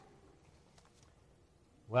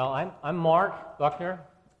Well, I'm Mark Buckner.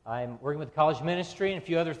 I'm working with the college ministry and a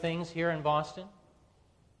few other things here in Boston.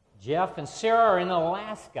 Jeff and Sarah are in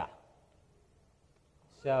Alaska.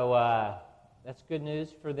 So that's good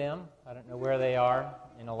news for them. I don't know where they are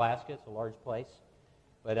in Alaska. It's a large place.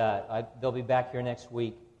 But they'll be back here next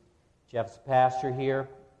week. Jeff's a pastor here.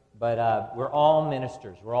 But we're all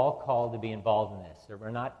ministers. We're all called to be involved in this.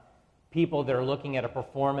 We're not people that are looking at a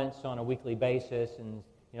performance on a weekly basis and,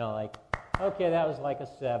 like, okay, that was like a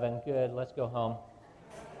 7. Good, let's go home.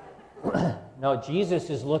 No, Jesus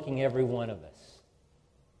is looking at every one of us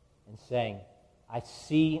and saying, I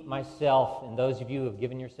see myself in those of you who have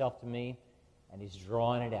given yourself to me, and He's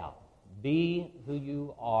drawing it out. Be who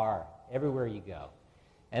you are everywhere you go.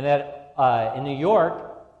 And that in New York,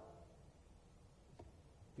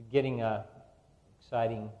 getting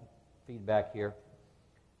exciting feedback here,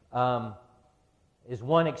 is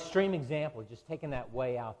one extreme example, just taking that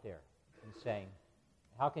way out there and saying,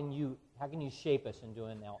 how can you shape us in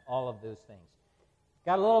doing now all of those things?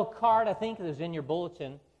 Got a little card, I think, that's in your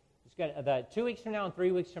bulletin. It's got 2 weeks from now and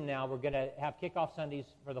 3 weeks from now, we're going to have kickoff Sundays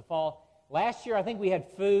for the fall. Last year, I think we had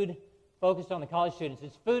food focused on the college students.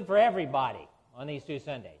 It's food for everybody on these 2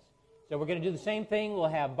 Sundays. So we're going to do the same thing. We'll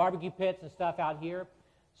have barbecue pits and stuff out here.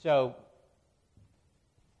 So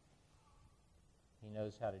he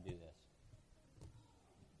knows how to do this.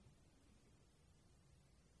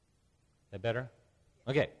 Is that better?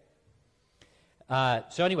 Okay.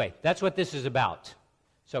 So anyway, that's what this is about.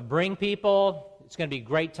 So bring people. It's going to be a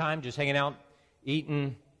great time just hanging out,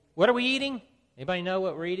 eating. What are we eating? Anybody know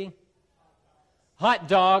what we're eating? Hot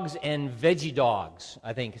dogs and veggie dogs,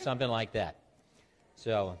 I think, something like that.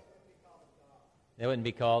 So that wouldn't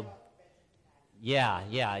be called. Yeah,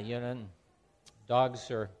 dogs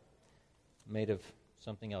are made of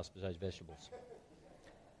something else besides vegetables.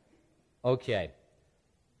 Okay.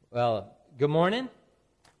 Well, good morning.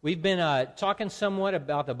 We've been talking somewhat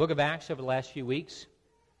about the book of Acts over the last few weeks.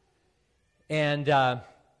 And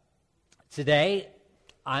today,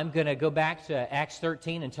 I'm going to go back to Acts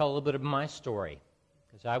 13 and tell a little bit of my story.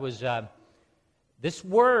 Because I was, this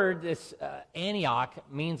word, Antioch,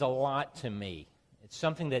 means a lot to me. It's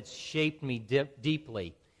something that's shaped me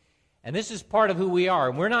deeply. And this is part of who we are.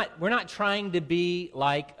 And we're not trying to be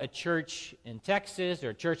like a church in Texas or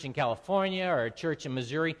a church in California or a church in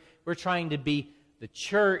Missouri. We're trying to be the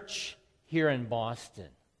church here in Boston.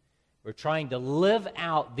 We're trying to live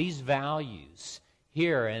out these values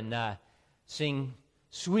here and sing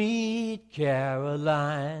Sweet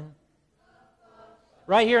Caroline.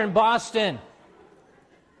 Right here in Boston.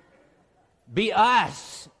 Be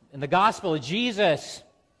us in the gospel of Jesus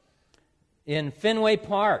in Fenway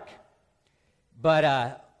Park.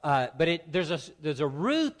 But there's a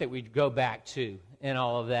root that we go back to in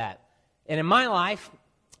all of that. And in my life,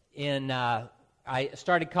 I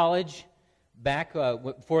started college back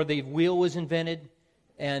before the wheel was invented,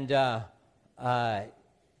 and I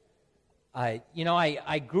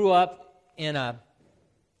grew up in a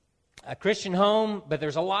Christian home, but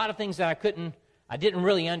there's a lot of things that I didn't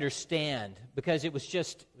really understand because it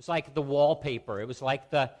was like the wallpaper. It was like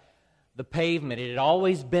the pavement. It had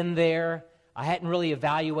always been there. I hadn't really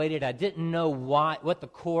evaluated. I didn't know what the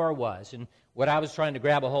core was and what I was trying to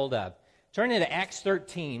grab a hold of. Turn into Acts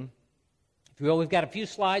 13. If you will, we've got a few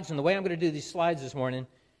slides, and the way I'm going to do these slides this morning,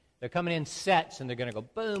 they're coming in sets, and they're going to go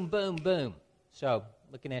boom, boom, boom. So,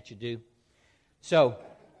 looking at you, dude. So,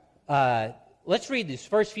 let's read these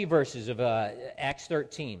first few verses of Acts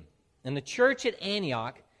 13. In the church at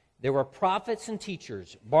Antioch, there were prophets and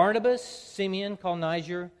teachers, Barnabas, Simeon, called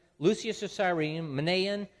Niger, Lucius of Cyrene,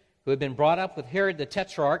 Manaen, who had been brought up with Herod the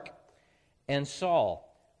Tetrarch, and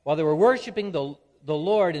Saul. While they were worshiping the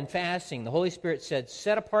Lord and fasting, the Holy Spirit said,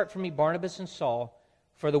 "Set apart for me Barnabas and Saul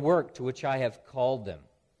for the work to which I have called them."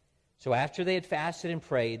 So after they had fasted and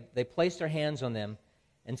prayed, they placed their hands on them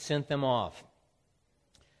and sent them off.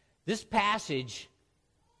 This passage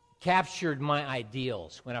captured my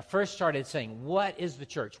ideals when I first started saying, what is the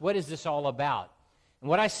church? What is this all about? And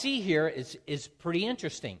what I see here is pretty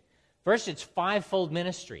interesting. First, it's fivefold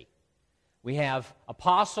ministry. We have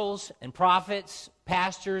apostles and prophets,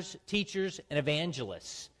 pastors, teachers, and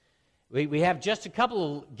evangelists. We have just a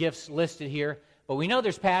couple of gifts listed here, but we know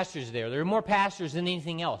there's pastors there. There are more pastors than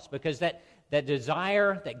anything else because that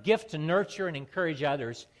desire, that gift to nurture and encourage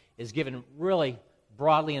others is given really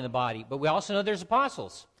broadly in the body. But we also know there's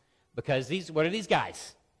apostles because what are these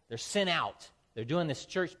guys? They're sent out. They're doing this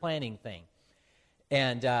church planting thing.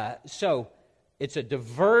 And so it's a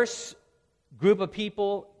diverse group of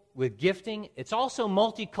people with gifting. It's also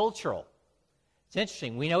multicultural. It's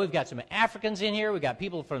interesting. We know we've got some Africans in here. We've got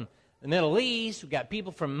people from the Middle East. We've got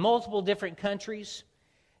people from multiple different countries.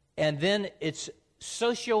 And then it's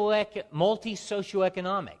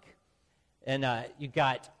multi-socioeconomic. And you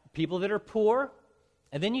got people that are poor,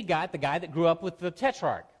 and then you got the guy that grew up with the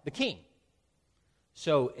tetrarch, the king.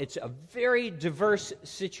 So it's a very diverse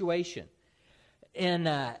situation. And,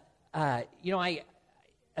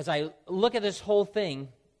 as I look at this whole thing,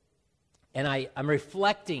 and I'm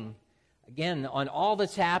reflecting, again, on all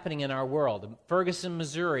that's happening in our world, Ferguson,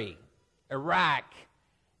 Missouri, Iraq,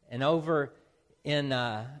 and over in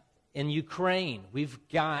Ukraine, we've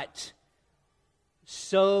got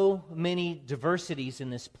so many diversities in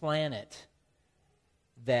this planet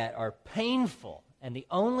that are painful, and the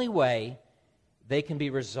only way they can be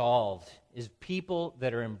resolved is people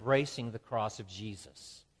that are embracing the cross of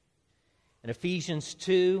Jesus. In Ephesians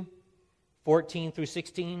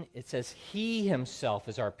 2:14-16, it says, He himself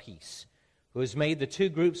is our peace, who has made the two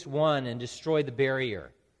groups one and destroyed the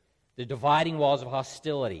barrier, the dividing walls of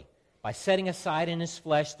hostility, by setting aside in his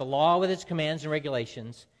flesh the law with its commands and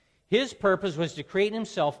regulations. His purpose was to create in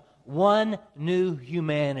himself one new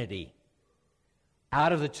humanity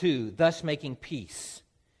out of the two, thus making peace,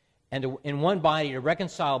 and in one body to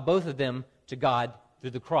reconcile both of them to God through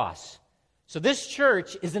the cross. So this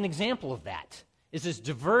church is an example of that. It's this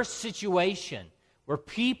diverse situation where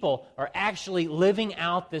people are actually living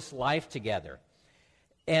out this life together.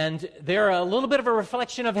 And they're a little bit of a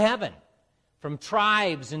reflection of heaven, from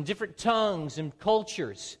tribes and different tongues and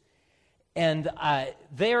cultures. And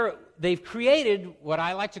they've created what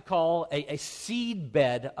I like to call a seed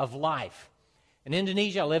bed of life. In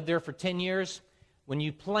Indonesia, I lived there for 10 years. When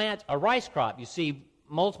you plant a rice crop, you see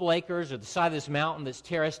multiple acres or the side of this mountain that's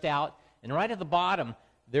terraced out. And right at the bottom,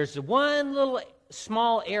 there's one little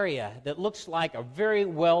small area that looks like a very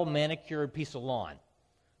well-manicured piece of lawn.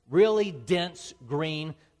 Really dense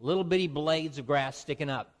green, little bitty blades of grass sticking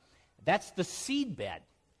up. That's the seed bed.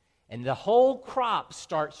 And the whole crop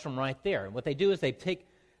starts from right there. And what they do is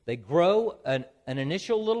they grow an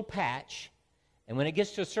initial little patch, and when it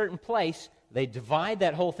gets to a certain place, they divide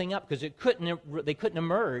that whole thing up because they couldn't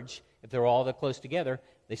emerge if they were all that close together.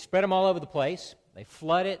 They spread them all over the place. They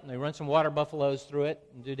flood it, and they run some water buffaloes through it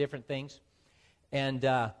and do different things. And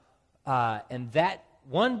that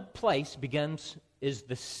one place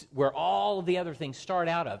is where all of the other things start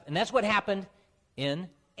out of. And that's what happened in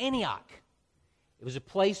Antioch. It was a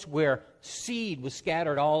place where seed was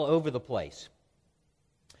scattered all over the place.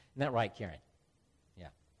 Isn't that right, Karen? Yeah,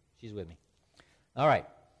 she's with me. All right.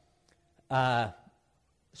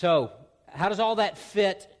 So how does all that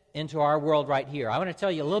fit into our world right here? I want to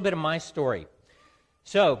tell you a little bit of my story.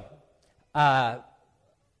 So I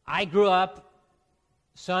grew up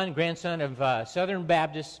grandson of Southern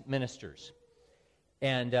Baptist ministers.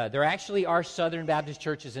 And there actually are Southern Baptist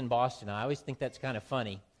churches in Boston. I always think that's kind of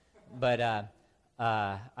funny. But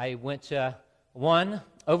I went to one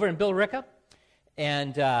over in Billerica,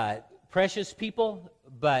 and precious people,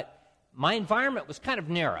 but my environment was kind of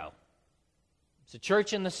narrow. It's a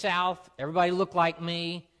church in the South. Everybody looked like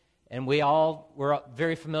me, and we all were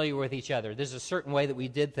very familiar with each other. There's a certain way that we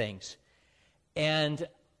did things. And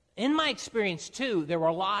in my experience, too, there were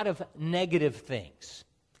a lot of negative things.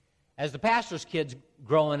 As the pastor's kids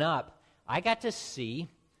growing up, I got to see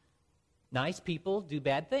nice people do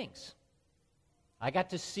bad things. I got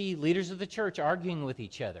to see leaders of the church arguing with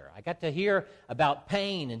each other. I got to hear about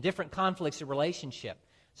pain and different conflicts of relationship.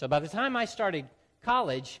 So by the time I started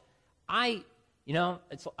college, I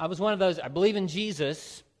was one of those, I believe in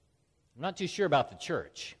Jesus. I'm not too sure about the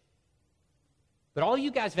church. But all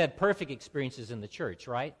you guys have had perfect experiences in the church,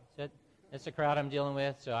 right? That's the crowd I'm dealing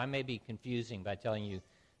with. So I may be confusing by telling you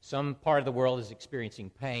some part of the world is experiencing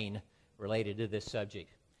pain related to this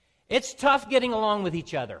subject. It's tough getting along with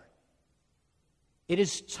each other. It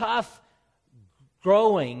is tough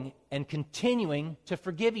growing and continuing to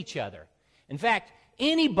forgive each other. In fact,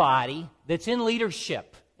 anybody that's in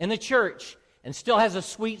leadership in the church and still has a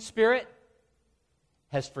sweet spirit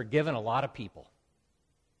has forgiven a lot of people.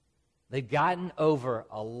 They've gotten over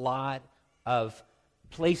a lot of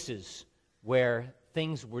places where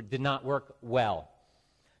things did not work well.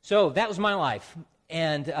 So that was my life.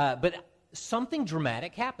 But something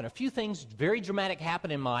dramatic happened. A few things very dramatic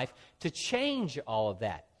happened in my life to change all of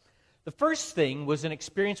that. The first thing was an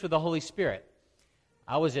experience with the Holy Spirit.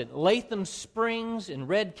 I was at Latham Springs in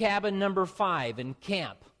Red Cabin number 5 in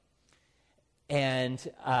camp. And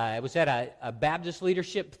I was at a Baptist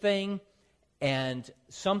leadership thing, and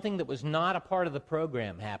something that was not a part of the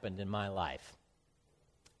program happened in my life.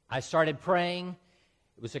 I started praying.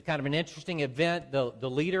 It was a kind of an interesting event. The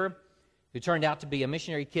leader, who turned out to be a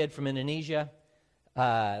missionary kid from Indonesia,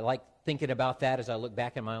 I like thinking about that as I look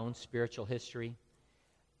back in my own spiritual history.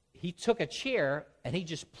 he took a chair and he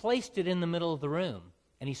just placed it in the middle of the room.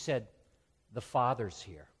 And he said, "The Father's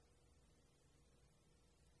here.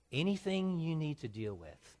 Anything you need to deal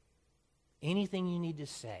with, anything you need to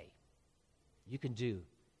say, you can do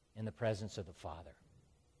in the presence of the Father."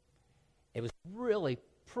 It was really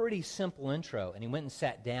pretty simple intro, and he went and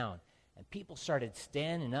sat down, and people started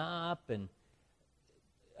standing up, and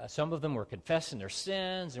some of them were confessing their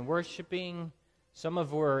sins and worshiping. Some of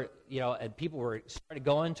them were, and people started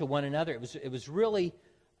going to one another. It was really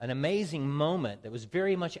an amazing moment that was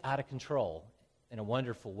very much out of control in a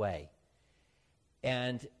wonderful way.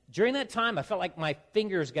 And during that time, I felt like my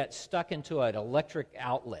fingers got stuck into an electric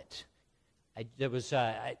outlet. There was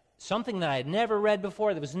something that I had never read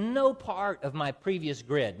before. There was no part of my previous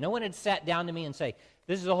grid. No one had sat down to me and say,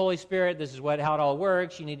 "This is the Holy Spirit. This is how it all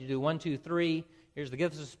works. You need to do 1, 2, 3. Here's the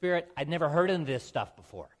gifts of the Spirit." I'd never heard of this stuff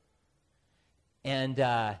before. And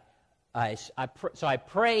so I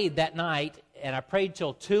prayed that night, and I prayed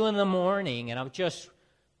till 2 in the morning, and I'm just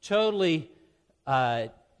totally,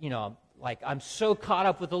 like I'm so caught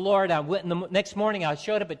up with the Lord. I went in the next morning, I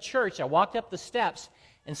showed up at church, I walked up the steps,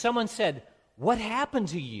 and someone said, "What happened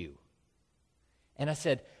to you?" And I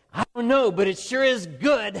said, "I don't know, but it sure is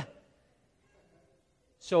good."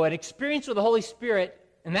 So an experience with the Holy Spirit,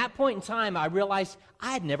 in that point in time, I realized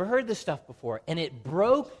I had never heard this stuff before, and it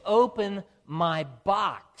broke open my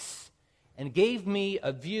box and gave me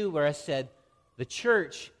a view where I said, the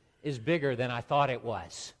church is bigger than I thought it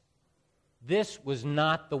was. This was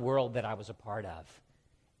not the world that I was a part of.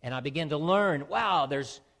 And I began to learn, wow,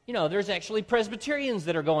 there's actually Presbyterians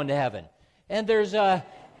that are going to heaven. And there's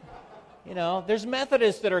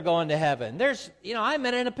Methodists that are going to heaven. I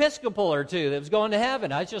met an Episcopal or two that was going to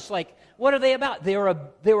heaven. I was just like, what are they about? They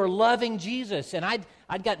were loving Jesus, and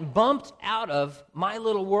I'd gotten bumped out of my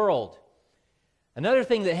little world. Another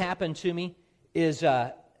thing that happened to me is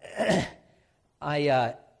I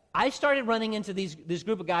started running into this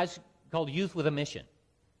group of guys called Youth with a Mission.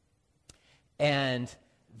 And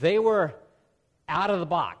they were out of the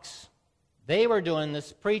box. They were doing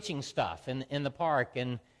this preaching stuff in the park,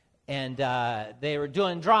 and they were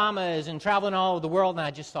doing dramas and traveling all over the world, and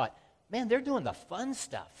I just thought, man, they're doing the fun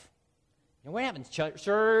stuff. We're having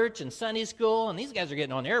church and Sunday school, and these guys are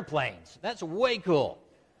getting on airplanes. That's way cool.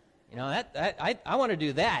 I want to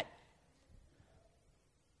do that.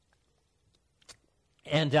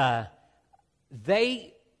 And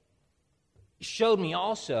they showed me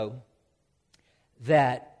also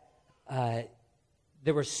that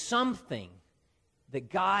there was something that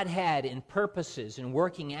God had in purposes and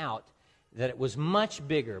working out, that it was much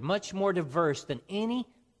bigger, much more diverse than any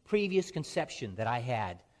previous conception that I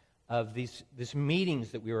had of these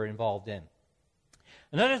meetings that we were involved in.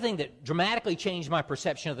 Another thing that dramatically changed my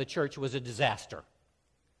perception of the church was a disaster.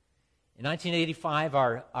 In 1985,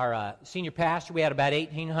 our senior pastor, we had about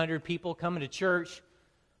 1,800 people coming to church.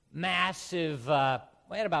 Massive,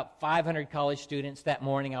 we had about 500 college students that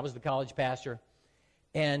morning. I was the college pastor.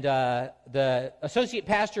 And the associate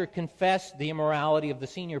pastor confessed the immorality of the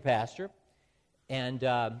senior pastor. And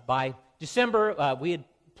by December, we had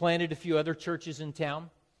planted a few other churches in town.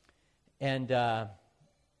 And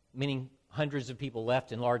meaning hundreds of people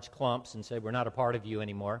left in large clumps and said, "We're not a part of you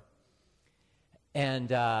anymore."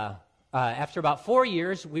 And after about 4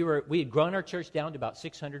 years, we had grown our church down to about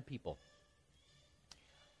 600 people.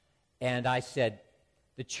 And I said,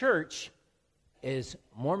 the church is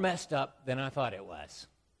more messed up than I thought it was.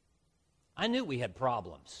 I knew we had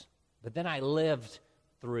problems, but then I lived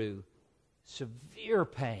through severe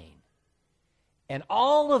pain. And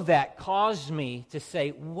all of that caused me to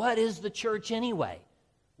say, what is the church anyway?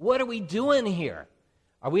 What are we doing here?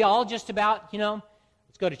 Are we all just about,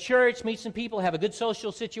 let's go to church, meet some people, have a good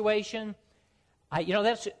social situation?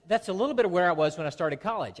 That's a little bit of where I was when I started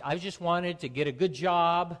college. I just wanted to get a good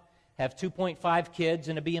job, have 2.5 kids,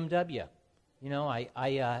 and a BMW.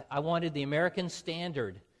 I wanted the American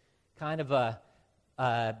standard, kind of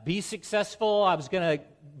be successful. I was going to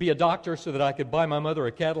be a doctor so that I could buy my mother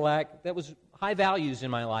a Cadillac. That was high values in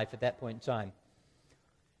my life at that point in time.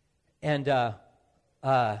 And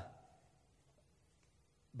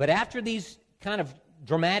but after these kind of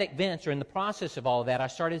dramatic events, or in the process of all of that, I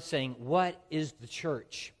started saying, what is the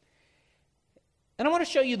church? And I want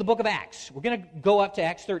to show you the book of Acts. We're going to go up to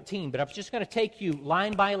Acts 13, but I'm just going to take you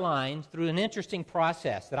line by line through an interesting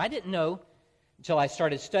process that I didn't know until I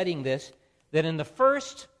started studying this, that in the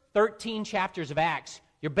first 13 chapters of Acts,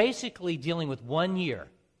 you're basically dealing with 1 year.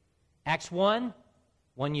 Acts 1,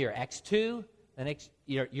 1 year. Acts 2, the next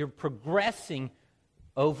year. You're progressing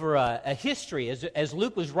over a history. As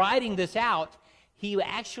Luke was writing this out, he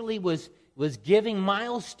actually was was giving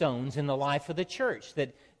milestones in the life of the church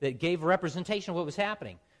that gave a representation of what was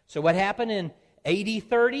happening. So what happened in AD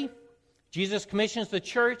 30? Jesus commissions the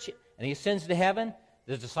church, and he ascends to heaven.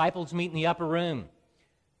 The disciples meet in the upper room.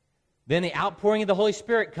 Then the outpouring of the Holy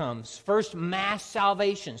Spirit comes. First mass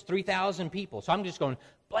salvations, 3,000 people. So I'm just going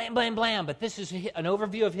blam, blam, blam, but this is an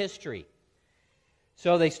overview of history.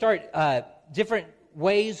 So they start different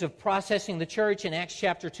ways of processing the church in Acts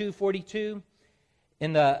chapter 2, 42.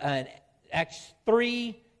 In Acts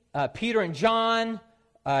 3, Peter and John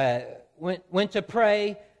went to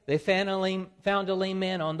pray. They found a lame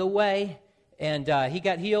man on the way, and he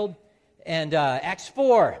got healed. And Acts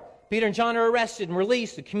 4, Peter and John are arrested and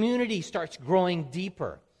released. The community starts growing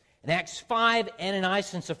deeper. In Acts 5,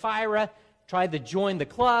 Ananias and Sapphira tried to join the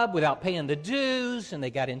club without paying the dues, and they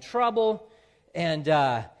got in trouble. And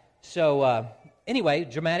anyway,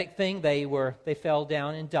 dramatic thing. They fell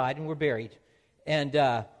down and died and were buried. And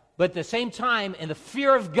but at the same time, in the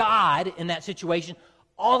fear of God in that situation,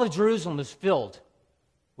 all of Jerusalem was filled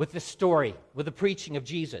with this story, with the preaching of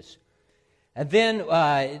Jesus. And then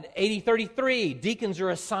in AD 33, deacons are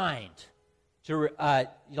assigned to,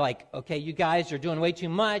 okay, you guys are doing way too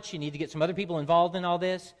much. You need to get some other people involved in all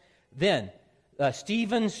this. Then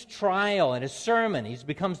Stephen's trial and his sermon, he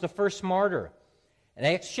becomes the first martyr. And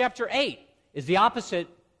Acts chapter 8 is the opposite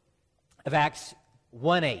of Acts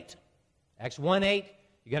 1:8. Acts 1:8,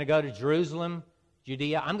 you're going to go to Jerusalem,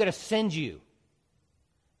 Judea. I'm going to send you.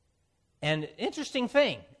 And interesting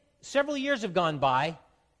thing, several years have gone by,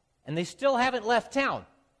 and they still haven't left town.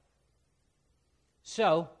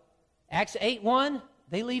 So, Acts 8:1,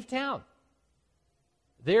 they leave town.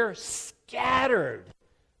 They're scattered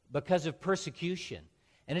because of persecution.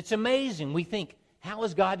 And it's amazing. We think, how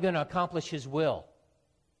is God going to accomplish His will?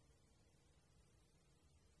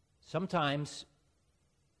 Sometimes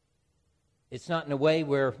it's not in a way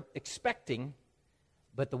we're expecting,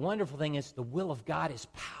 but the wonderful thing is the will of God is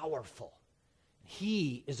powerful.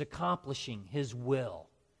 He is accomplishing His will.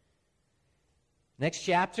 Next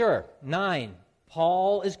chapter, 9.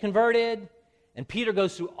 Paul is converted, and Peter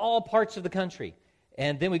goes through all parts of the country.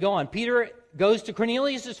 And then we go on. Peter goes to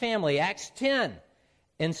Cornelius' family, Acts 10,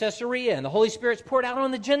 in Caesarea, and the Holy Spirit's poured out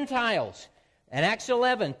on the Gentiles. And Acts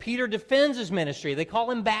 11, Peter defends his ministry. They call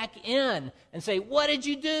him back in and say, what did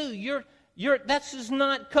you do? This is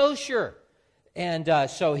not kosher. And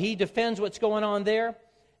so he defends what's going on there.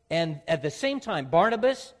 And at the same time,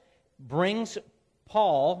 Barnabas brings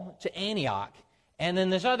Paul to Antioch. And then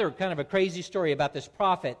this other kind of a crazy story about this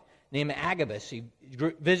prophet named Agabus. He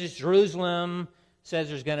visits Jerusalem, says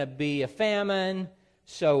there's going to be a famine.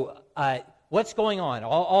 So what's going on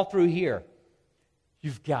all through here?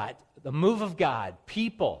 You've got the move of God,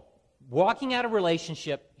 people walking out of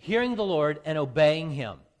relationship, hearing the Lord, and obeying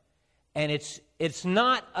Him. And it's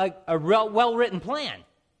not a well-written plan.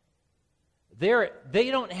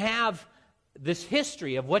 They don't have this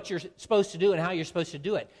history of what you're supposed to do and how you're supposed to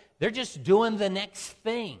do it. They're just doing the next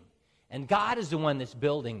thing. And God is the one that's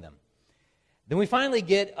building them. Then we finally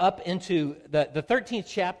get up into the 13th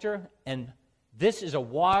chapter, and this is a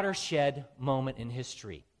watershed moment in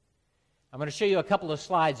history. I'm going to show you a couple of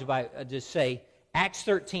slides if I just say Acts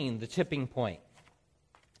 13, the tipping point.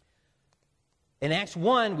 In Acts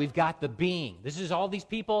 1, we've got the being. This is all these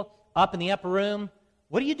people up in the upper room.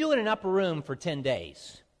 What do you do in an upper room for 10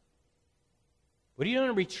 days? What do you do in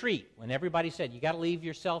a retreat when everybody said, you got to leave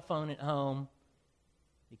your cell phone at home,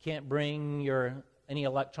 you can't bring any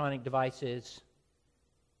electronic devices?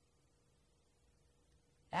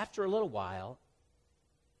 After a little while,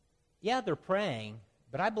 yeah, they're praying,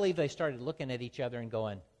 but I believe they started looking at each other and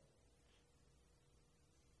going,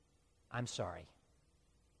 I'm sorry.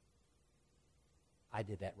 I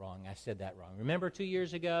did that wrong. I said that wrong. Remember 2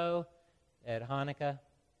 years ago at Hanukkah?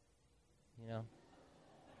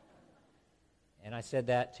 And I said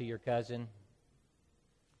that to your cousin.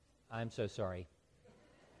 I'm so sorry.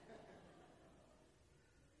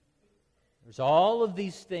 There's all of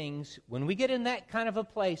these things. When we get in that kind of a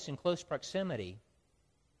place in close proximity,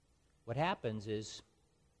 what happens is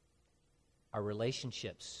our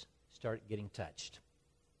relationships start getting touched.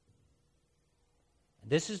 And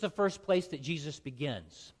this is the first place that Jesus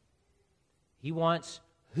begins. He wants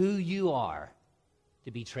who you are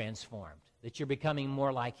to be transformed, that you're becoming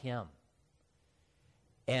more like Him.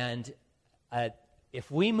 And if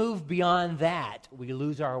we move beyond that, we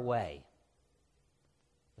lose our way.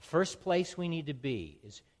 The first place we need to be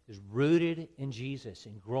is rooted in Jesus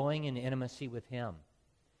and growing in intimacy with Him.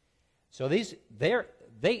 So they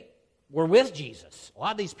were with Jesus. A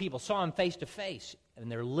lot of these people saw Him face to face,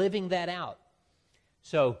 and they're living that out.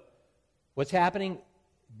 So what's happening?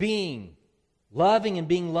 Being, Loving and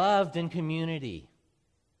being loved in community.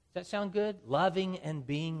 Does that sound good? Loving and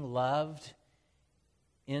being loved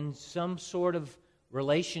in some sort of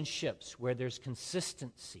relationships where there's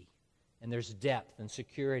consistency and there's depth and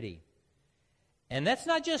security. And that's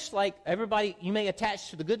not just like everybody, you may attach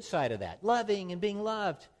to the good side of that. Loving and being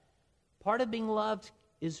loved. Part of being loved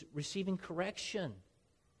is receiving correction,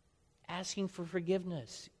 asking for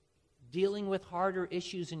forgiveness, dealing with harder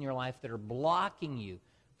issues in your life that are blocking you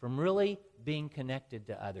from really being connected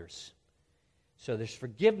to others. So there's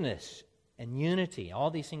forgiveness and unity. All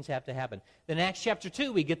these things have to happen. Then Acts chapter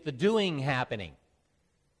 2, we get the doing happening.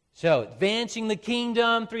 So advancing the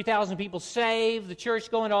kingdom, 3,000 people saved, the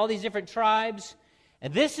church going to all these different tribes.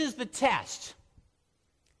 And this is the test.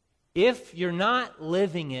 If you're not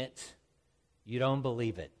living it, you don't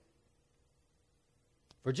believe it.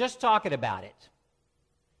 If we're just talking about it,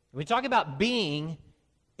 we talk about being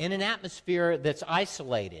in an atmosphere that's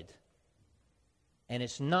isolated and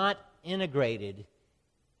it's not integrated,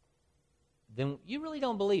 then you really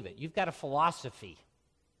don't believe it. You've got a philosophy.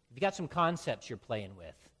 You've got some concepts you're playing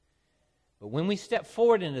with. But when we step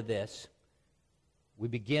forward into this, we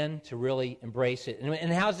begin to really embrace it.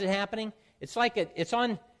 And how's it happening? It's like it's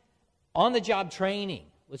on-the-job training.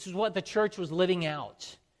 This is what the church was living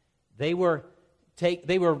out. They were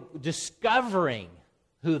discovering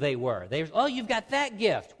who they were. Oh, you've got that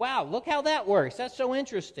gift. Wow, look how that works. That's so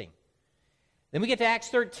interesting. Then we get to Acts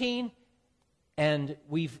 13, and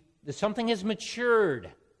something has matured.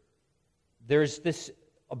 There's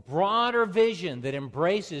a broader vision that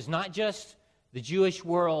embraces not just the Jewish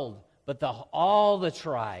world, but all the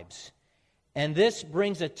tribes. And this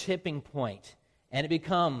brings a tipping point, and it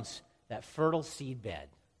becomes that fertile seedbed,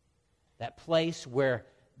 that place where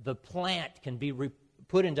the plant can be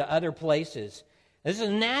put into other places. This is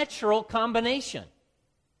a natural combination.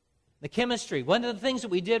 The chemistry. One of the things that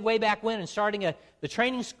we did way back when in starting the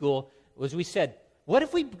training school was we said, what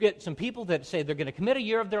if we get some people that say they're going to commit a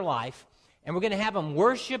year of their life, and we're going to have them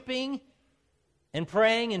worshiping and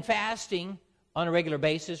praying and fasting on a regular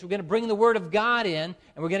basis. We're going to bring the Word of God in, and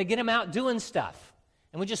we're going to get them out doing stuff.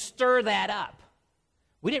 And we just stir that up.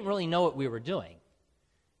 We didn't really know what we were doing.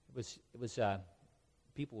 It was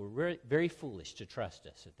people were very, very foolish to trust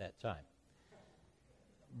us at that time.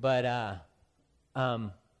 But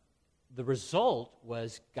the result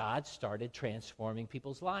was God started transforming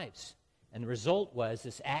people's lives. And the result was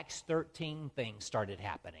this Acts 13 thing started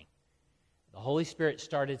happening. The Holy Spirit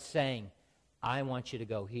started saying, I want you to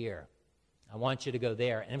go here. I want you to go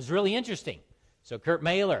there. And it was really interesting. So Kurt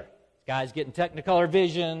Mailer, this guy's getting Technicolor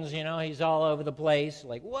visions, he's all over the place,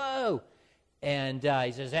 like, whoa. And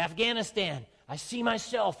he says, Afghanistan, I see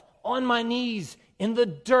myself on my knees in the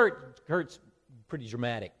dirt. Kurt's pretty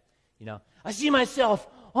dramatic, I see myself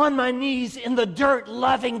on my knees in the dirt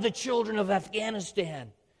loving the children of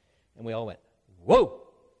Afghanistan. And we all went, whoa.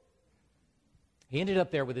 He ended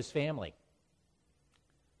up there with his family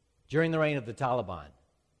during the reign of the Taliban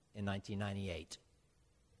in 1998.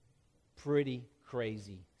 Pretty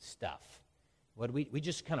crazy stuff. We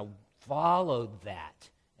just kind of followed that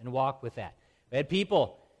and walked with that. We had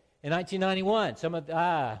people in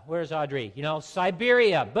 1991, where's Audrey?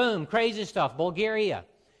 Siberia, boom, crazy stuff, Bulgaria.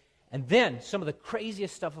 And then some of the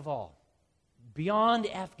craziest stuff of all, beyond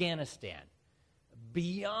Afghanistan,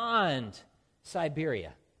 beyond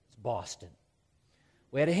Siberia, it's Boston.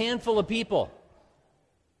 We had a handful of people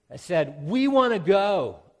that said, we want to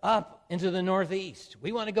go up into the Northeast.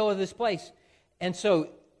 We want to go to this place. And so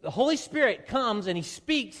the Holy Spirit comes and He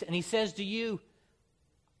speaks and He says to you,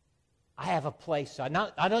 I have a place. I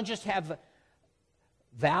don't just have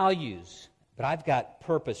values, but I've got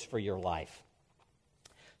purpose for your life.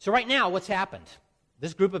 So right now, what's happened?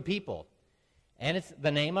 This group of people, and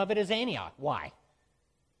the name of it is Antioch. Why?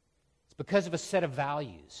 It's because of a set of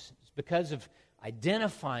values. It's because of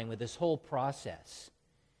identifying with this whole process.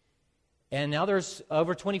 And now there's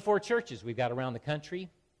over 24 churches we've got around the country.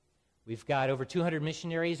 We've got over 200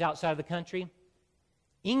 missionaries outside of the country.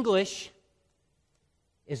 English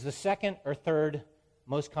is the second or third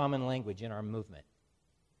most common language in our movement.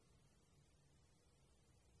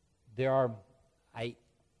 There are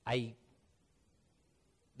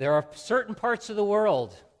certain parts of the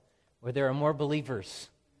world where there are more believers.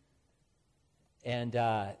 And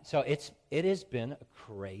so it has been a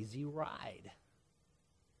crazy ride.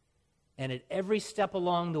 And at every step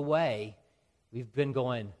along the way, we've been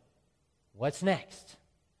going, what's next?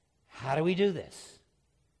 How do we do this?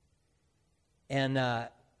 And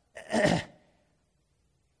what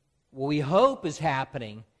we hope is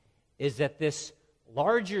happening is that this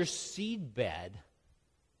larger seedbed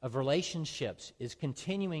of relationships is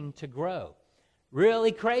continuing to grow.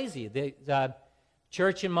 really crazy. The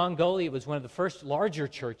church in Mongolia was one of the first larger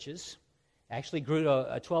churches. Actually grew to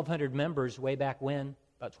 1,200 members way back when,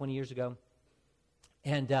 about 20 years ago.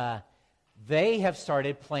 And they have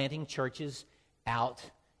started planting churches out,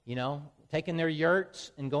 taking their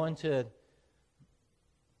yurts and going to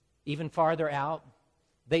even farther out.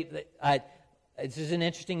 This is an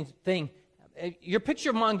interesting thing. Your picture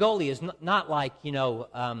of Mongolia is not like,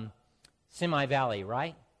 Semi Valley,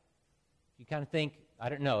 right? You kind of think, I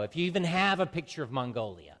don't know, if you even have a picture of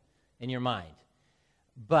Mongolia in your mind.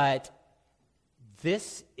 But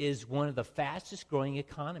this is one of the fastest growing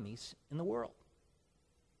economies in the world.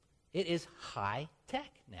 It is high tech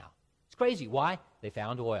now. It's crazy. Why? They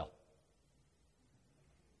found oil.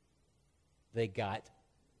 They got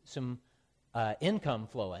some income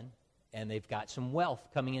flowing, and they've got some wealth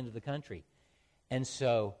coming into the country. And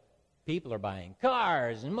so people are buying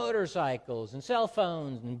cars and motorcycles and cell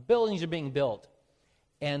phones, and buildings are being built.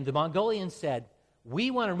 And the Mongolians said,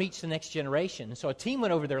 we want to reach the next generation. And so a team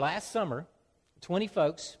went over there last summer, 20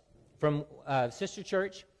 folks from Sister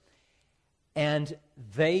Church, and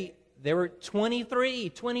there were 23,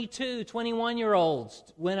 22,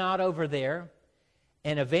 21-year-olds went out over there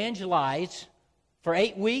and evangelized for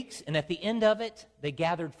 8 weeks, and at the end of it, they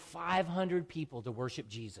gathered 500 people to worship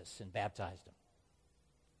Jesus and baptized them.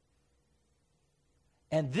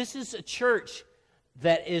 And this is a church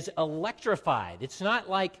that is electrified. It's not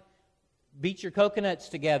like beat your coconuts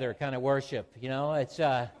together kind of worship, It's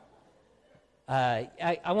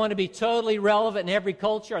I want to be totally relevant in every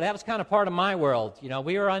culture. That was kind of part of my world.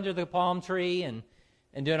 We were under the palm tree and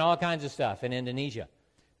doing all kinds of stuff in Indonesia.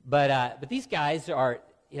 But these guys are,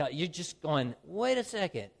 you're just going, wait a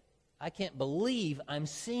second. I can't believe I'm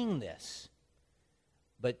seeing this.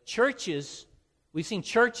 But churches, we've seen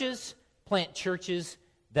churches plant churches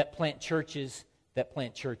that plant churches that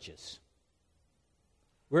plant churches.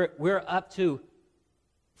 We're up to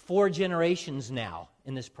 4 generations now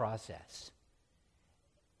in this process.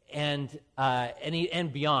 And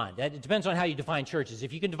beyond. It depends on how you define churches.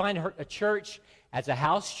 If you can define a church as a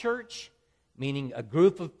house church, meaning a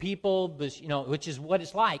group of people, which is what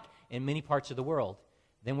it's like in many parts of the world,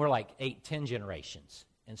 then we're like 8, 10 generations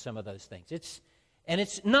in some of those things.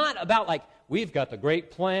 It's not about like, we've got the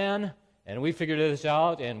great plan, and we figured this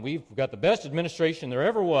out, and we've got the best administration there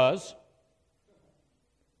ever was.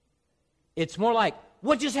 It's more like,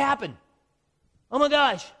 what just happened? Oh my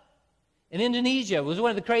gosh. In Indonesia, it was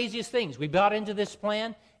one of the craziest things. We bought into this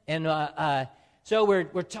plan, and so we're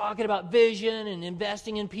talking about vision and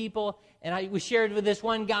investing in people. And we shared with this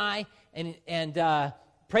one guy and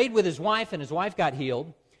prayed with his wife, and his wife got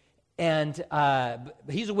healed. And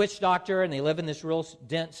he's a witch doctor, and they live in this real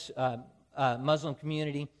dense Muslim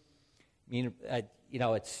community.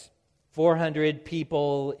 It's 400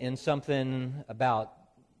 people in something about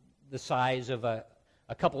the size of a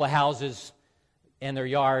couple of houses and their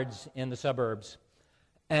yards in the suburbs,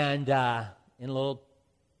 and in a little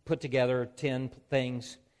put-together 10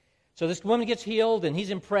 things. So this woman gets healed, and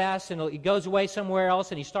he's impressed, and he goes away somewhere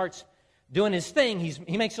else, and he starts doing his thing.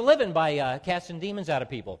 He makes a living by casting demons out of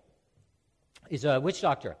people. He's a witch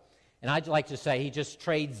doctor, and I'd like to say he just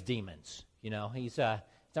trades demons. He's not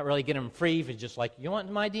really getting them free. He's just like, you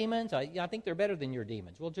want my demons? I think they're better than your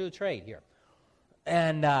demons. We'll do a trade here.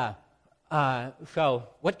 And so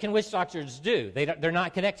what can witch doctors do? They're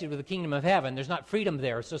not connected with the kingdom of heaven. There's not freedom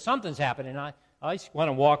there. So something's happening. I just want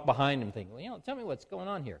to walk behind him thinking, tell me what's going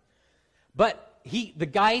on here. But the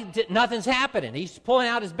guy, nothing's happening. He's pulling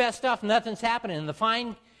out his best stuff, nothing's happening.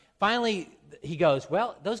 And finally he goes,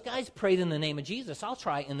 well, those guys prayed in the name of Jesus. I'll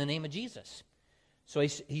try in the name of Jesus. So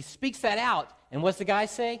he speaks that out. And what's the guy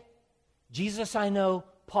say? Jesus I know,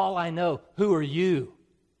 Paul I know. Who are you?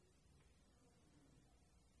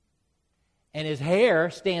 And his hair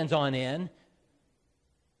stands on end,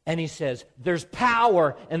 and he says, there's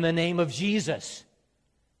power in the name of Jesus.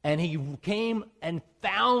 And he came and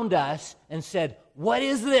found us and said, what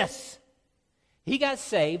is this? He got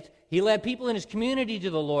saved. He led people in his community to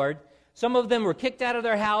the Lord. Some of them were kicked out of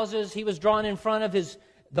their houses. He was drawn in front of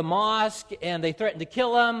the mosque, and they threatened to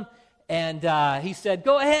kill him. And he said,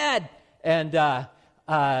 go ahead. And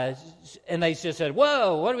they just said,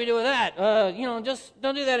 whoa, what do we do with that? Just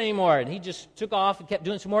don't do that anymore. And he just took off and kept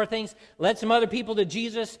doing some more things, led some other people to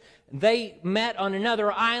Jesus. They met on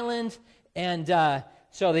another island, and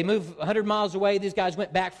so they moved 100 miles away. These guys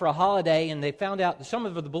went back for a holiday, and they found out that some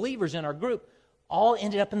of the believers in our group all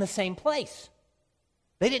ended up in the same place.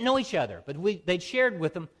 They didn't know each other, but they'd shared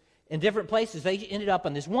with them in different places. They ended up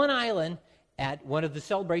on this one island at one of the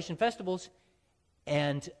celebration festivals,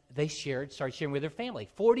 and they started sharing with their family.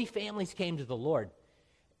 40 families came to the Lord.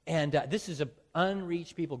 And this is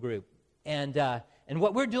unreached people group. And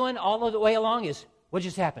what we're doing all of the way along is, what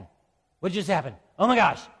just happened? What just happened? Oh my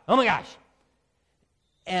gosh, oh my gosh.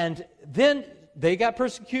 And then they got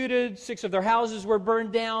persecuted. 6 of their houses were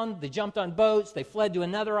burned down. They jumped on boats. They fled to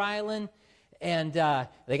another island. And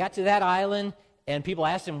they got to that island, and people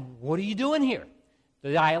asked them, what are you doing here?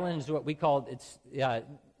 The island is what we call, it's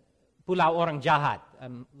Pulau Orang Jahat.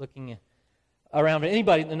 I'm looking around.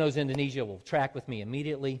 Anybody that knows Indonesia will track with me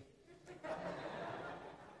immediately.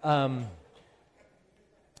 But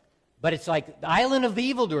it's like the island of the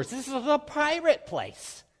evildoers. This is a pirate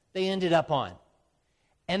place they ended up on.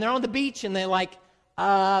 And they're on the beach, and they're like,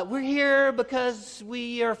 we're here because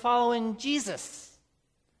we are following Jesus.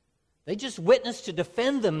 They just witnessed to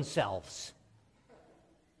defend themselves.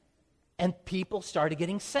 And people started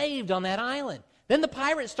getting saved on that island. Then the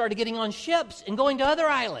pirates started getting on ships and going to other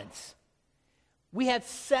islands. We had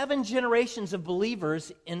 7 generations of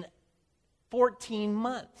believers in 14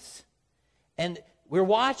 months. And we're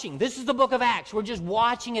watching. This is the book of Acts. We're just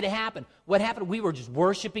watching it happen. What happened? We were just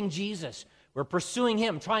worshiping Jesus. We're pursuing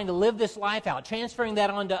Him, trying to live this life out, transferring that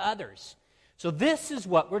on to others. So this is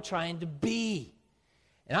what we're trying to be.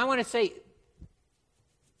 And I want to say,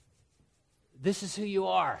 this is who you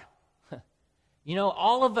are. You know,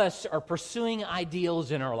 all of us are pursuing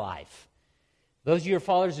ideals in our life. Those of you who are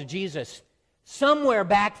followers of Jesus, somewhere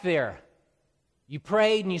back there, you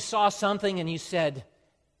prayed and you saw something and you said,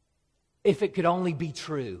 if it could only be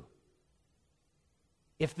true,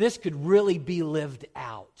 if this could really be lived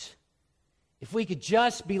out, if we could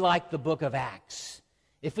just be like the book of Acts,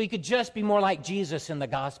 if we could just be more like Jesus in the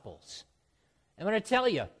Gospels. I'm going to tell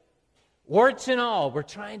you, warts and all, we're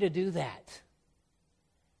trying to do that.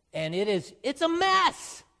 And it's a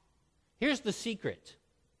mess. Here's the secret.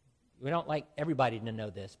 We don't like everybody to know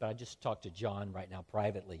this, but I just talked to John right now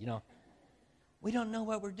privately. You know, we don't know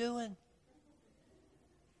what we're doing.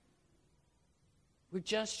 We're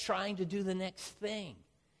just trying to do the next thing.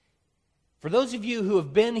 For those of you who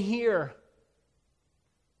have been here,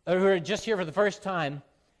 or who are just here for the first time,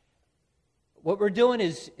 what we're doing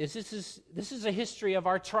is this is a history of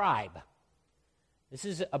our tribe. This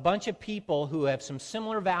is a bunch of people who have some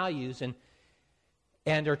similar values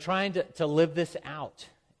and are trying to live this out.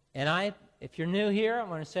 And if you're new here, I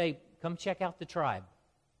want to say, come check out the tribe.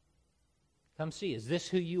 Come see, is this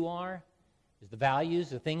who you are? Is the values,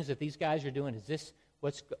 the things that these guys are doing, is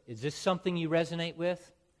this something you resonate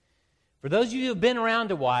with? For those of you who have been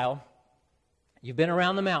around a while, you've been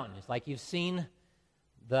around the mountain. It's like you've seen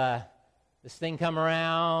this thing come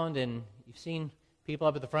around, and you've seen people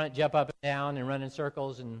up at the front jump up and down and run in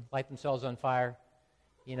circles and light themselves on fire.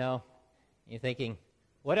 You know, you're thinking,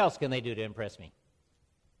 what else can they do to impress me?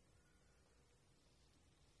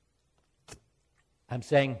 I'm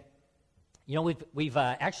saying, you know, we've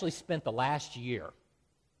actually spent the last year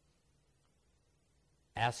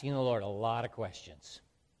asking the Lord a lot of questions.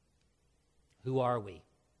 Who are we?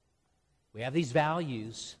 We have these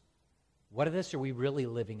values. What of this are we really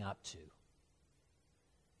living up to?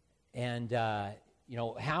 And, you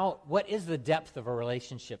know, what is the depth of our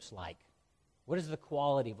relationships like? What is the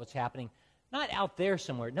quality of what's happening? Not out there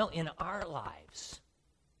somewhere, no, in our lives.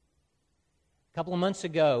 A couple of months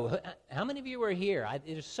ago, how many of you were here?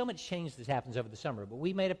 There's so much change that happens over the summer, but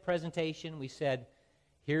we made a presentation. We said,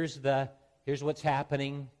 here's what's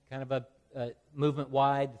happening, kind of a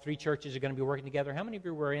movement-wide. The 3 churches are going to be working together. How many of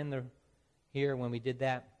you were here when we did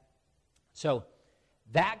that? So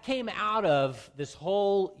that came out of this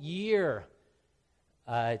whole year.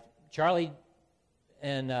 Charlie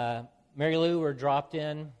and Mary Lou were dropped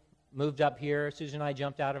in, moved up here. Susan and I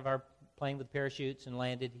jumped out of our plane with parachutes and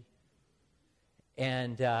landed.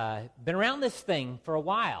 And been around this thing for a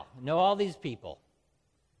while. Know all these people.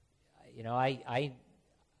 You know, I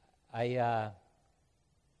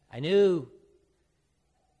knew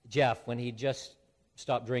Jeff when he just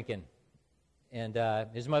stopped drinking, and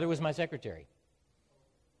his mother was my secretary.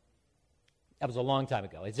 That was a long time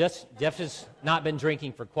ago. Jeff has not been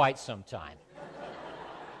drinking for quite some time,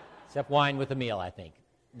 except wine with a meal, I think.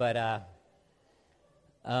 But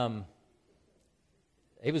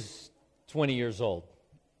he was 20 years old.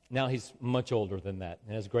 Now he's much older than that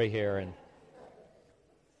and has gray hair. And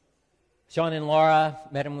Sean and Laura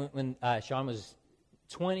met him when Sean was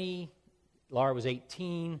 20, Laura was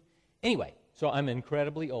 18. Anyway, so I'm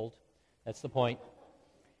incredibly old. That's the point.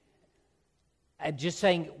 I'm just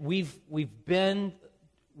saying we've been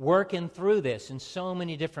working through this in so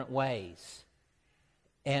many different ways.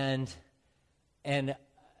 And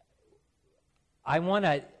I want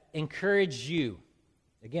to encourage you,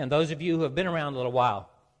 again, those of you who have been around a little while,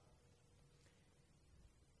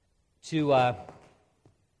 to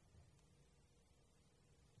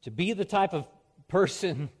to be the type of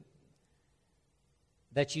person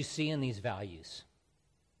that you see in these values.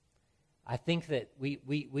 I think that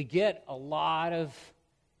we get a lot of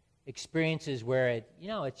experiences where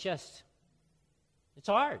it's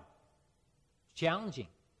hard. It's challenging.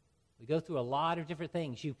 We go through a lot of different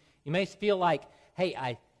things. You may feel like,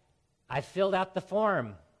 hey, I filled out the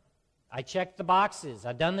form. I checked the boxes.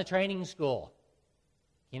 I've done the training school.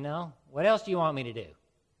 What else do you want me to do?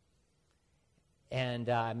 And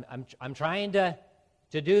I'm trying to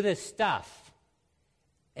do this stuff.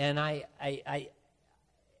 And I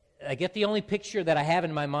get the only picture that I have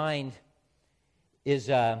in my mind is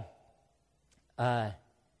what I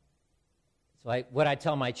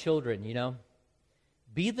tell my children,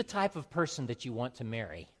 be the type of person that you want to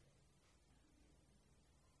marry.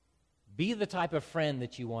 Be the type of friend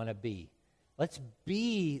that you want to be. Let's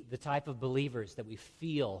be the type of believers that we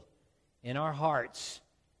feel in our hearts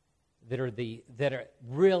that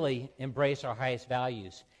really embrace our highest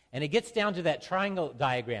values. And it gets down to that triangle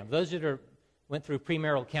diagram. Those that went through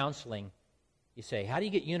premarital counseling, you say, how do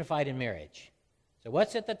you get unified in marriage? So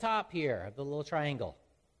what's at the top here of the little triangle?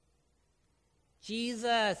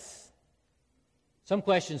 Jesus. Some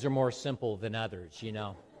questions are more simple than others,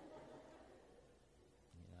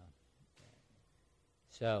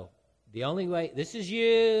 So the only way, this is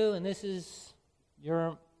you and this is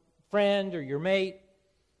your friend or your mate.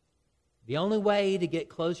 The only way to get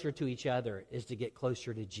closer to each other is to get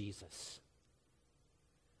closer to Jesus.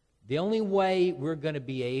 The only way we're going to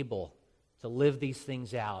be able to live these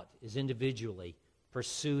things out is individually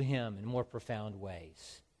pursue Him in more profound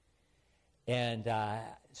ways. And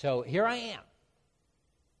so here I am.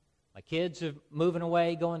 My kids are moving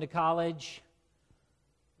away, going to college.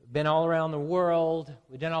 We've been all around the world.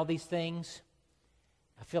 We've done all these things.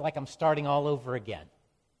 I feel like I'm starting all over again.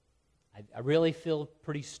 I really feel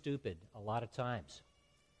pretty stupid a lot of times.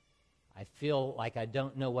 I feel like I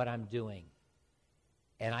don't know what I'm doing.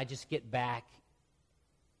 And I just get back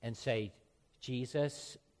and say,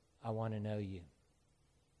 Jesus, I want to know you.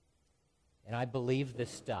 And I believe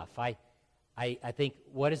this stuff. I think,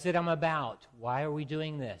 what is it I'm about? Why are we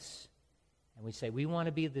doing this? And we say, we want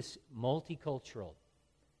to be this multicultural,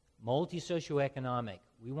 multi-socioeconomic.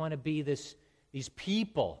 We want to be these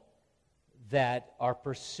people that are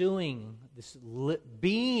pursuing this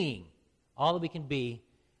being all that we can be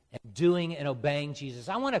and doing and obeying Jesus.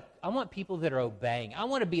 I want people that are obeying. I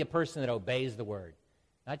want to be a person that obeys the word,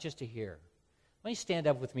 not just to hear. Why don't you stand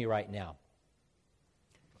up with me right now?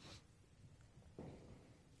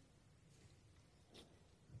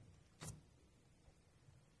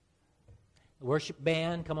 The worship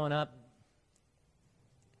band, come on up.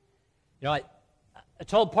 I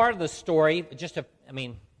told part of the story,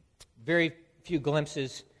 very few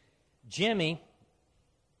glimpses. Jimmy,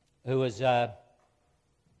 who was part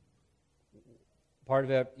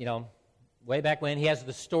of it, way back when, he has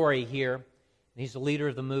the story here. He's the leader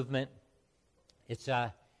of the movement. It's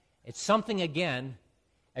something, again,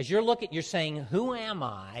 as you're looking, you're saying, who am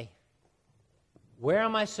I? Where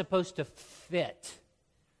am I supposed to fit?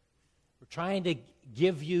 We're trying to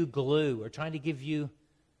give you glue. We're trying to give you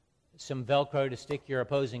some Velcro to stick your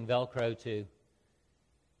opposing Velcro to,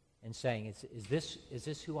 and saying, is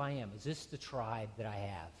this who I am? Is this the tribe that I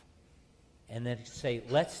have? And then say,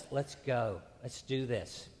 let's go. Let's do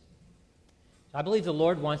this. I believe the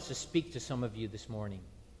Lord wants to speak to some of you this morning.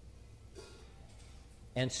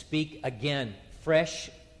 And speak, again, fresh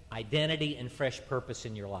identity and fresh purpose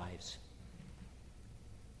in your lives.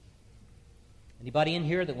 Anybody in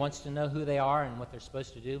here that wants to know who they are and what they're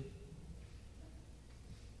supposed to do?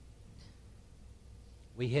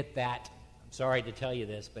 We hit that. I'm sorry to tell you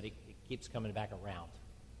this, but it keeps coming back around.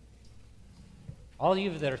 All of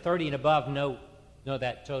you that are 30 and above know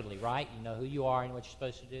that totally, right? You know who you are and what you're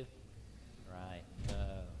supposed to do? Right.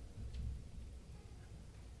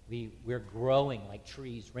 We're growing like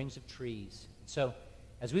trees, rings of trees. So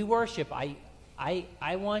as we worship, I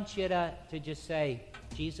want you to just say,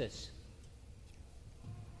 Jesus,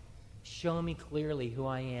 show me clearly who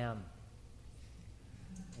I am.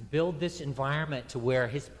 And build this environment to where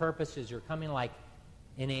His purposes are coming like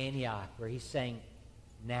in Antioch, where He's saying,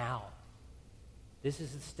 now, this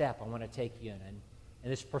is the step I want to take you in.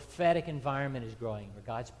 And this prophetic environment is growing where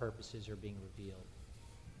God's purposes are being revealed.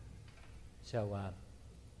 So,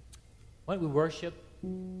 why don't we worship? I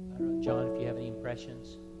don't know, John, if you have any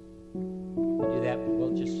impressions, we'll do that, but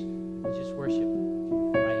we'll just worship.